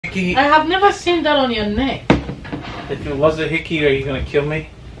Hickey. I have never seen that on your neck. If it was a Hickey, are you gonna kill me?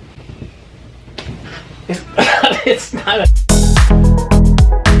 It's not a...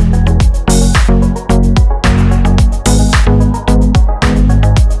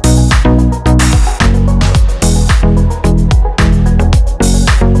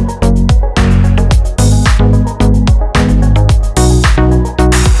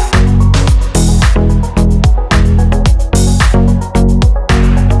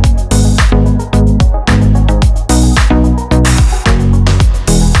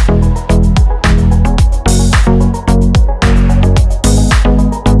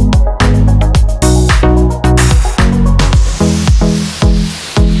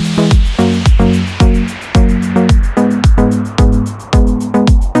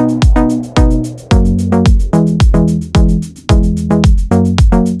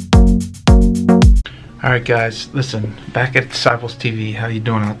 Alright guys, listen, back at theseibelstv, how you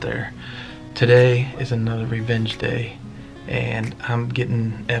doing out there? Today is another revenge day, and I'm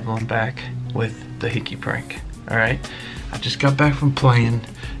getting Evelyn back with the Hickey prank. Alright, I just got back from playing.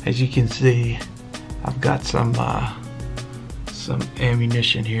 As you can see, I've got some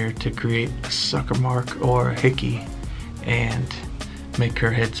ammunition here to create a sucker mark or a Hickey and make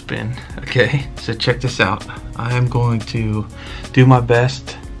her head spin. Okay, so check this out. I am going to do my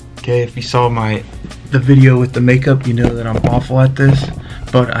best. Okay, if you saw the video with the makeup, you know that I'm awful at this,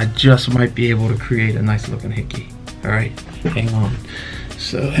 but I just might be able to create a nice looking Hickey. Alright, hang on.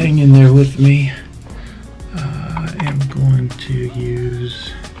 So hang in there with me. I am going to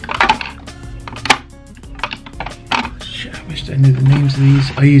use... Shit, I wish I knew the names of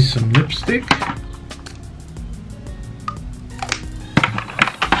these. I use some lipstick.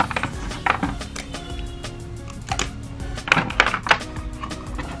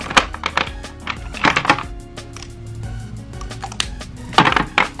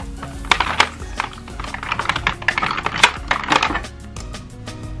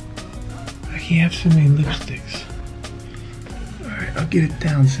 You have so many lipsticks. Alright, I'll get it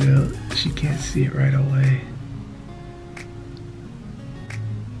down so she can't see it right away.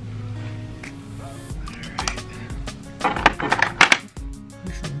 Alright.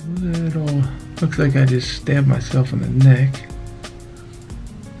 Looks a little... Looks like I just stabbed myself in the neck.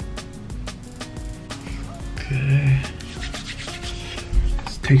 Okay.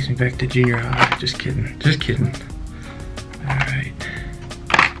 This takes me back to junior high. Just kidding. Just kidding. Alright.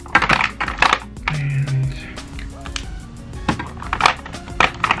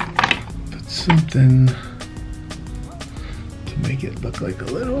 Something to make it look like a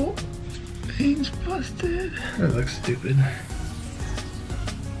little veins busted. That looks stupid.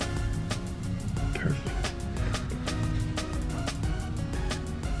 Perfect.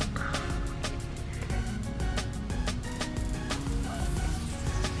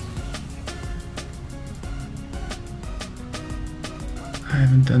 I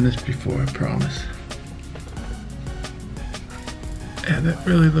haven't done this before, I promise. Yeah, that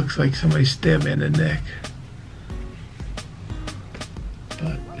really looks like somebody stabbed me in the neck.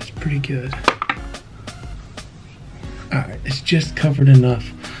 But it's pretty good. Alright, it's just covered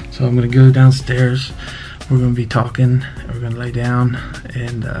enough. So I'm going to go downstairs. We're going to be talking. We're going to lay down.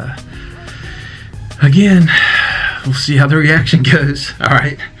 And again, we'll see how the reaction goes.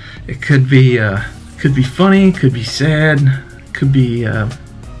 Alright, it could be funny, could be sad, could be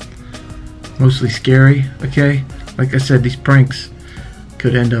mostly scary. Okay, like I said, these pranks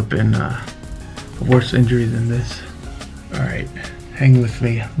could end up in a worse injury than this. Alright, hang with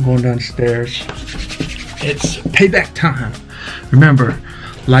me. I'm going downstairs. It's payback time. Remember,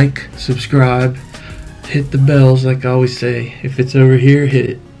 like, subscribe, hit the bells like I always say. If it's over here, hit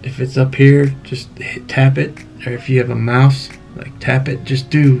it. If it's up here, just tap it. Or if you have a mouse, like tap it. Just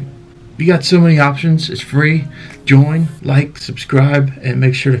do. You got so many options. It's free. Join, like, subscribe, and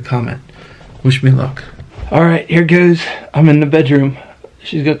make sure to comment. Wish me luck. Alright, here goes. I'm in the bedroom.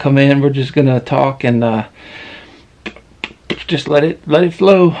 She's gonna come in. We're just gonna talk and just let it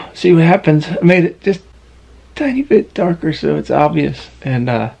flow. See what happens. I made it just a tiny bit darker so it's obvious. And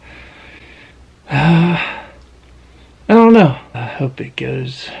I don't know. I hope it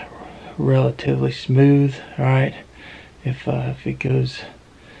goes relatively smooth. All right. If it goes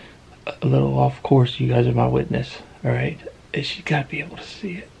a little off course, you guys are my witness. All right. She's got to be able to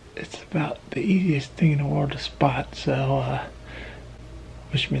see it. It's about the easiest thing in the world to spot. So.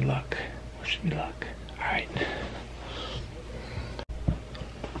 Wish me luck. Wish me luck. Alright.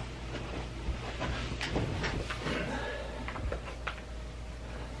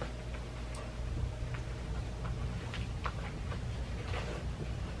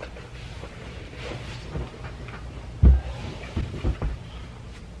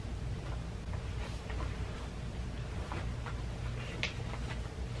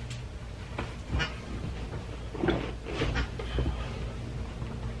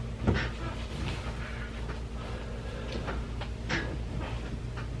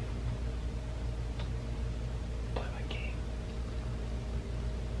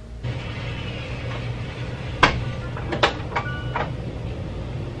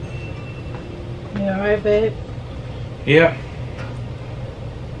 tired, babe? Yeah.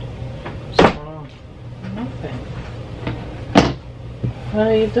 What's going on? Nothing. What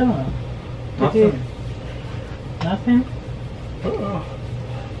are you doing? Nothing. Nothing?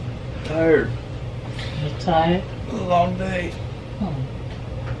 Tired. You're tired? A long day. Hmm.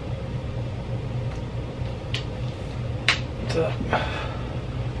 What's up?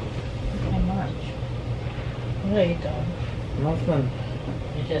 Not much. What are you doing? Nothing.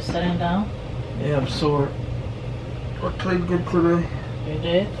 You just sitting down? Yeah, I'm sore. I played good today. You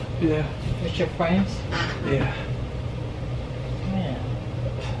did? Yeah. With your friends? Yeah. Yeah.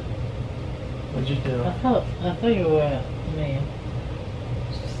 What'd you do? I thought you were,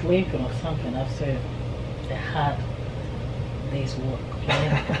 sleeping or something after the hard day's work,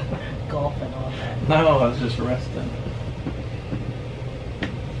 playing golf and all that. No, I was just resting.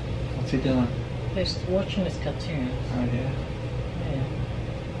 What's he doing? Just watching his cartoons. Oh, yeah. Yeah.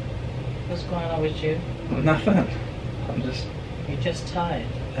 What's going on with you? Nothing. You're just tired.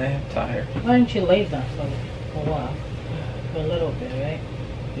 I am tired. Why don't you lay down for a while? For a little bit, right?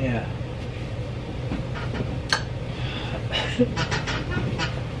 Yeah.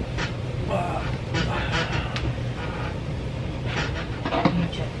 Can you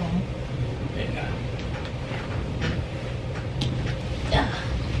check phone? Yeah.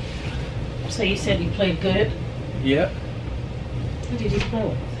 So you said you played good? Yep. Who did you play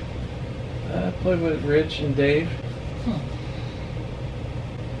with? I played with Rich and Dave.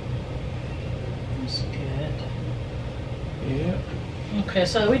 That's good. Yep. Okay,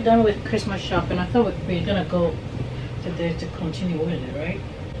 so we're done with Christmas shopping. I thought we were gonna go today to continue with it, right?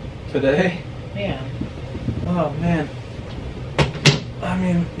 Today? Yeah. Oh, man. I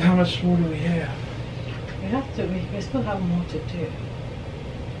mean, how much more do we have? We have to. We still have more to do,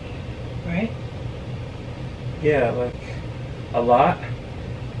 right? Yeah, like a lot.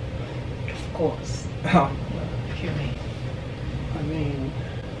 Of course. Oh, If you mean. I mean,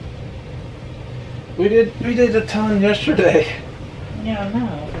 we did a ton yesterday. Yeah,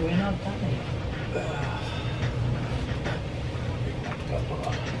 no, but we're not done yet.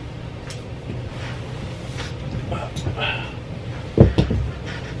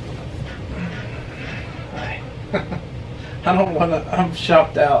 I don't want to. I'm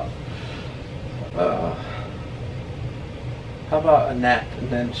shopped out. How about a nap and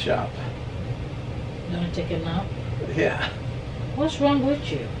then shop? You wanna take a nap? Yeah. What's wrong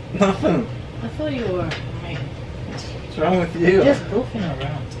with you? Nothing. I thought you were, What's wrong with you? just goofing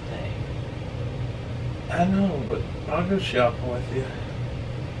around today. I know, but I'll go shopping with you.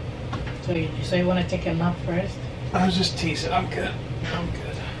 So you wanna take a nap first? I was just teasing. I'm good. I'm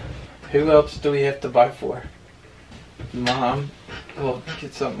good. Who else do we have to buy for? Mom. We'll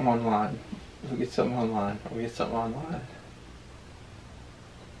get something online. We'll get something online. We'll get something online.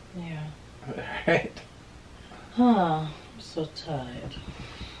 Yeah. Alright. Oh, I'm so tired.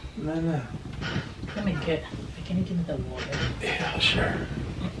 No. Can you give me the water? Yeah, sure.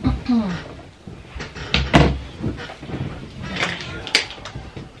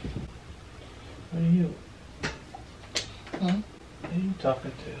 What are you? Hmm? Who are you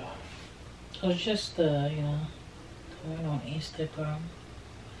talking to? I was just, going on Instagram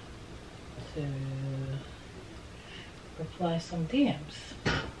to reply some DMs.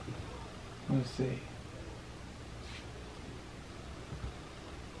 Let's see.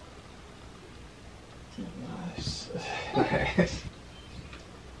 Nice. Nice.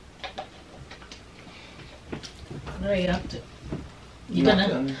 What are you up to? You gonna?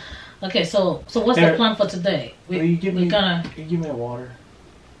 Nothing. Okay, so what's Here. the plan for today? Will you give we're me? gonna You give me a water.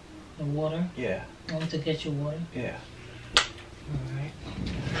 the water. Yeah. You want me to get you water? Yeah. All right.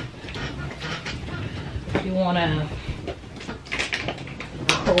 If you want a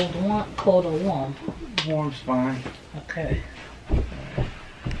cold or warm? Warm's fine. Okay.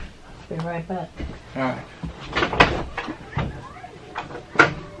 Be right back. All right.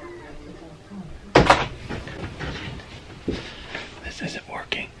 This isn't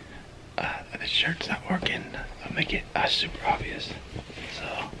working. The shirt's not working. I'll make it super obvious. So,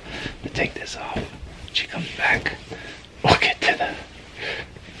 to take this off. When she comes back, we'll get to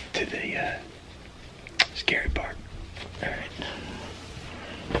the scary part. All right.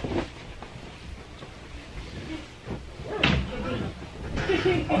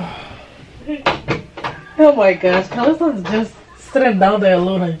 Oh my gosh, Carlos's just sitting down there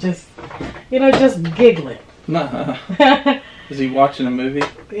alone and just giggling. Nah. Is he watching a movie?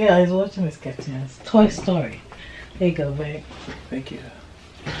 Yeah, he's watching his cartoons. Toy Story. There you go, babe. Thank you.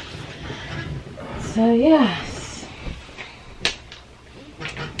 So, yes.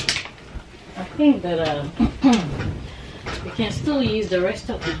 I think that we can still use the rest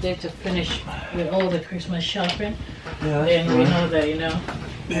of the day to finish with all the Christmas shopping. Yeah, Then that's we fine. know that, you know,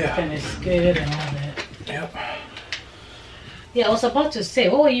 everything is good and all that. Yep. Yeah, I was about to say,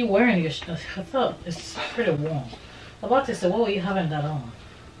 what were you wearing? I thought it's pretty warm. About to say, what were you having that on?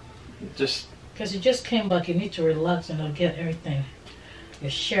 Just. Because you just came back, you need to relax and get everything,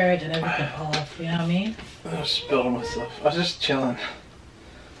 your shirt and everything off, you know what I mean? I spilled on myself. I was just chilling.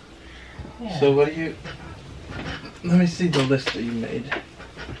 Yeah. So what do you... Let me see the list that you made.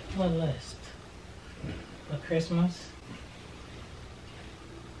 What list? For Christmas?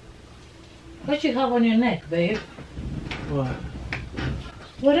 What you have on your neck, babe? What?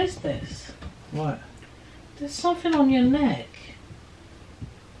 What is this? What? There's something on your neck.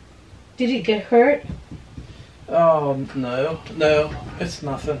 Did it get hurt? Oh, no. No, it's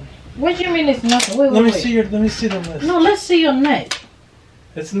nothing. What do you mean it's nothing? Wait, Let wait, me wait. see let me see the list. No, let's see your neck.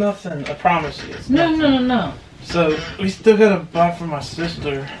 It's nothing. I promise you. It's No, nothing. no, no, no. So, we still gotta buy for my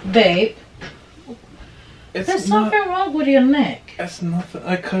sister. Babe, It's there's not... something wrong with your neck. It's nothing.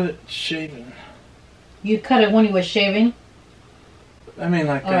 I cut it shaving. You cut it when you were shaving? I mean,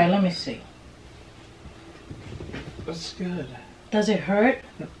 like... Alright, let me see. It's good. Does it hurt?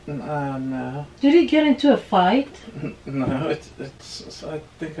 No. Did you get into a fight? No, it's... I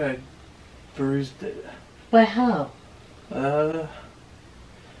think I bruised it. By how?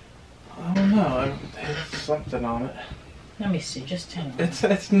 I don't know. I hit something on it. Let me see, just tell me.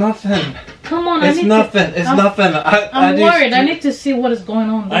 It's nothing. Come on, It's nothing. It's nothing. I'm worried. I need to see what is going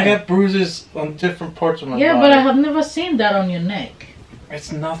on there. I got bruises on different parts of my body. Yeah, but I have never seen that on your neck.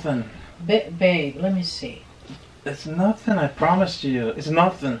 It's nothing. Babe, let me see. It's nothing. I promised you. It's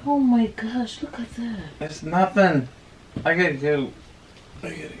nothing. Oh my gosh, look at that. It's nothing. I gotta go.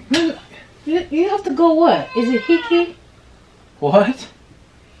 No, you have to go what? Is it Hickey? What?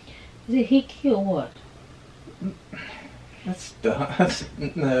 Is it Hickey or what? That's dumb.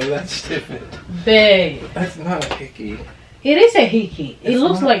 No, that's stupid. Babe. That's not a hickey. It is a Hickey. It It's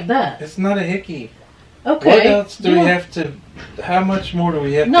looks not- like that. It's not a hickey. Okay. What else do we have to... How much more do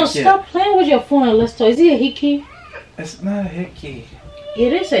we have No, to get? stop playing with your phone and let's talk. Is it a Hickey? It's not a hickey.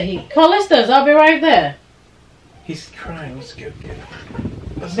 It is a Hickey. Callistus, I'll be right there. He's crying. Let's go get him.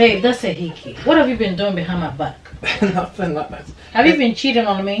 Babe, that's a Hickey. What have you been doing behind my back? Nothing. Have you been cheating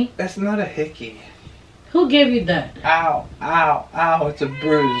on me? That's not a hickey. Who gave you that? Ow, ow, ow. It's a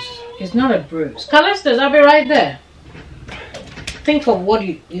bruise. It's not a bruise. Callistus, I'll be right there. Think of what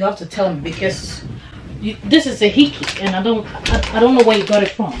you have to tell me because this is a Hickey and I don't know where you got it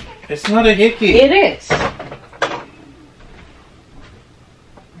from. It's not a hickey. It is.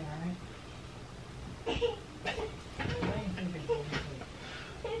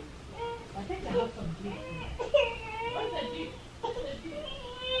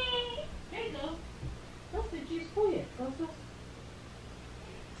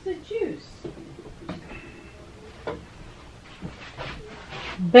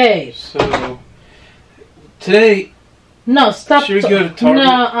 Babe. So, today, No, stop. Should we go to Target?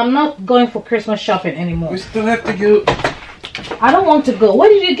 No, I'm not going for Christmas shopping anymore. we still have to go. I don't want to go. Where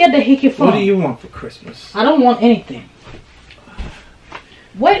did you get the Hickey from? What do you want for Christmas? I don't want anything.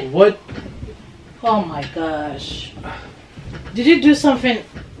 What? What? Oh my gosh. Did you do something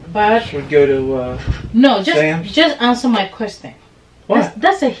bad? Should we go to, No, Sam's? just answer my question. what?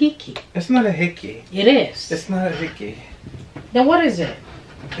 That's a Hickey. It's not a hickey. It is. It's not a hickey. Then what is it?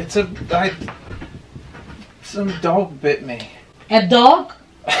 It's some dog bit me. A dog?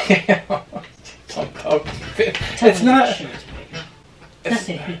 Some dog bit. Tell It's me the not. truth, baby. That's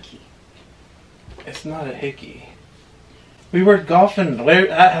a Hickey. It's not a hickey. We were golfing. How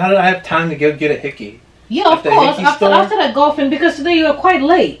did I have time to go get a hickey? Yeah, of At the course. Hickey After store? the golfing, because today you were quite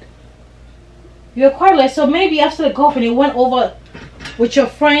late. You were quite late, so maybe after the golfing you went over with your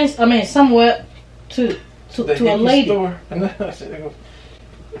friends. I mean, somewhere to The a Hickey lady. store. And then I said,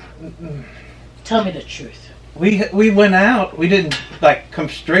 "Mm-mm." Tell me the truth. We went out. We didn't like come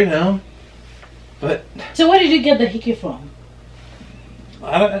straight home. But So where did you get the Hickey from?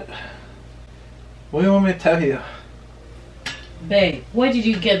 I don't. What do you want me to tell you? Babe, where did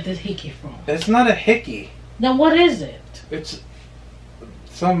you get this Hickey from? It's not a hickey. Then what is it? It's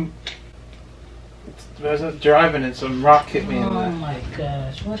some. I was driving and some rock hit me in Oh the. my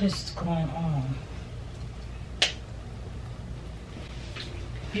gosh, what is going on?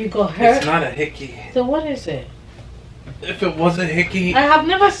 You got hurt? It's not a hickey. So what is it? If it was a hickey, I have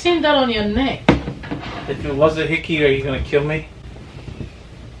never seen that on your neck. if it was a hickey, are you gonna kill me?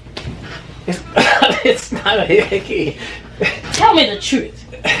 It's, it's not a hickey. Tell me the truth.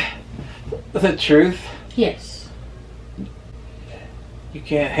 The truth? Yes. You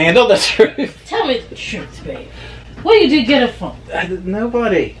can't handle the truth. Tell me the truth, babe. Where did you get it from?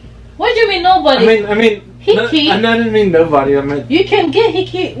 Nobody. What do you mean nobody? I mean. Hickey. I didn't mean nobody. I meant. You can get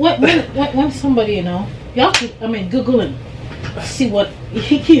Hickey when somebody, you know. You have to, Google and see what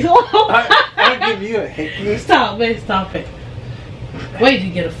Hickey's on. I'll give you a Hickey. Stop it, stop it. Where did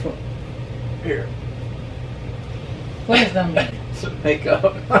you get it from? Here. What does that mean? It's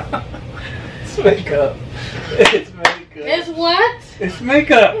makeup. It's makeup. It's makeup. It's what? It's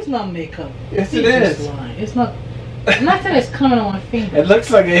makeup. It's not makeup. Yes, You're it just is. lying. It's not. Nothing is coming on my finger. It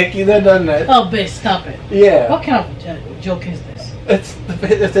looks like a Hickey, though, doesn't it? Oh, bitch, stop it. Yeah. What kind of joke is this? It's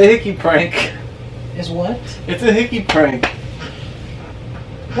a Hickey prank. It's what? It's a Hickey prank.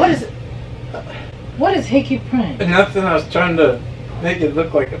 What is it? What is Hickey prank? Nothing. I was trying to make it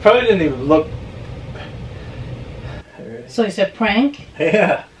look like. It probably didn't even look. So it's a prank?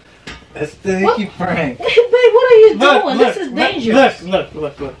 Yeah. It's the Hickey prank. Babe, what are you doing? This is dangerous. Look.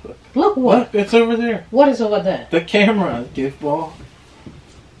 Look what? Look, it's over there. What is over there? The camera, goofball.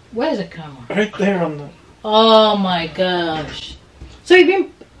 Where's the camera? Right there on the. Oh my gosh. So you've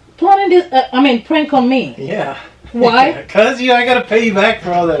been planning this, prank on me? Yeah. Why? Because I gotta pay you back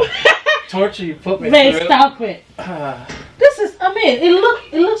for all the torture you put me Babe, through. stop it. This is,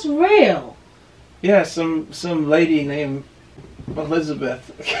 it looks real. Yeah, some lady named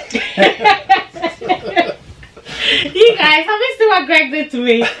Elizabeth. You guys, have you seen what Greg did to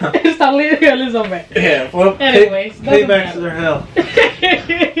me? Some lady Elizabeth. Yeah, well, anyways, payback's their hell.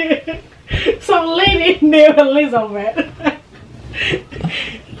 Some lady named Elizabeth.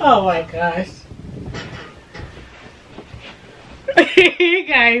 Oh my gosh. You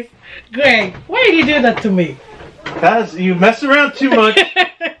guys, Greg, why did you do that to me? Because you mess around too much,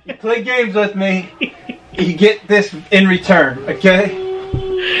 you play games with me, you get this in return, okay?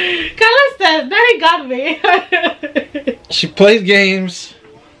 Calista, Daddy got me. She plays games.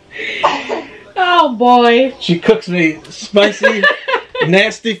 Oh boy. She cooks me spicy,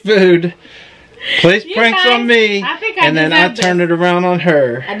 nasty food. Plays pranks on me, and then I turn it around on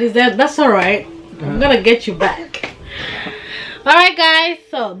her. I deserve. That's all right. I'm gonna get you back. All right, guys.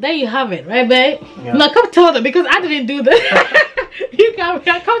 So there you have it, right, babe? Yeah. No, come tell them because I didn't do this. You got me.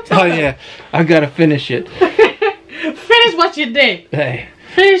 Come tell them. Oh yeah, I gotta finish it. Finish what you did. Hey.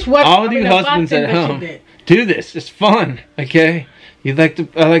 Finish what. All you husbands at home, do this. It's fun, okay? I like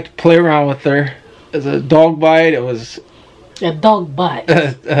to play around with her. As a dog bite, it was. A dog bite.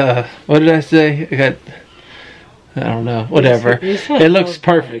 What did I say? I don't know. Whatever. It looks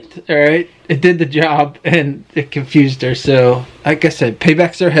perfect. All right. It did the job, and it confused her. So, like I said,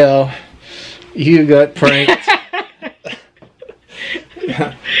 paybacks are hell. You got pranked.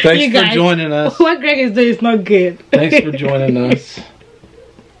 Thanks for joining us. What Greg is doing is not good. Thanks for joining us.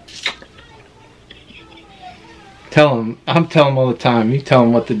 Tell him. I'm telling him all the time. You tell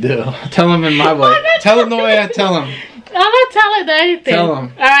him what to do. Tell him in my way. Tell him the way I tell him. I'm not telling anything. Tell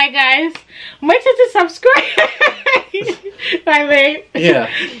him. Alright, guys. Make sure to subscribe. Right, babe? Yeah.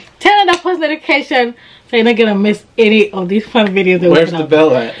 Turn on the post notification so you're not going to miss any of these fun videos. Where's the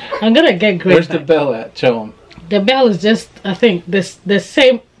bell at? I'm going to get great. Where's the bell at? Show him. The bell is just, I think, the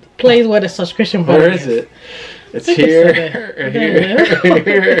same place where the subscription button Where is it? It's here.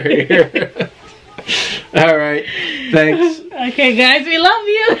 Here. All right. Thanks. Okay, guys. We love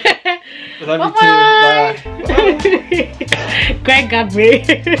you. Love Bye-bye. you too. Bye. Greg got me.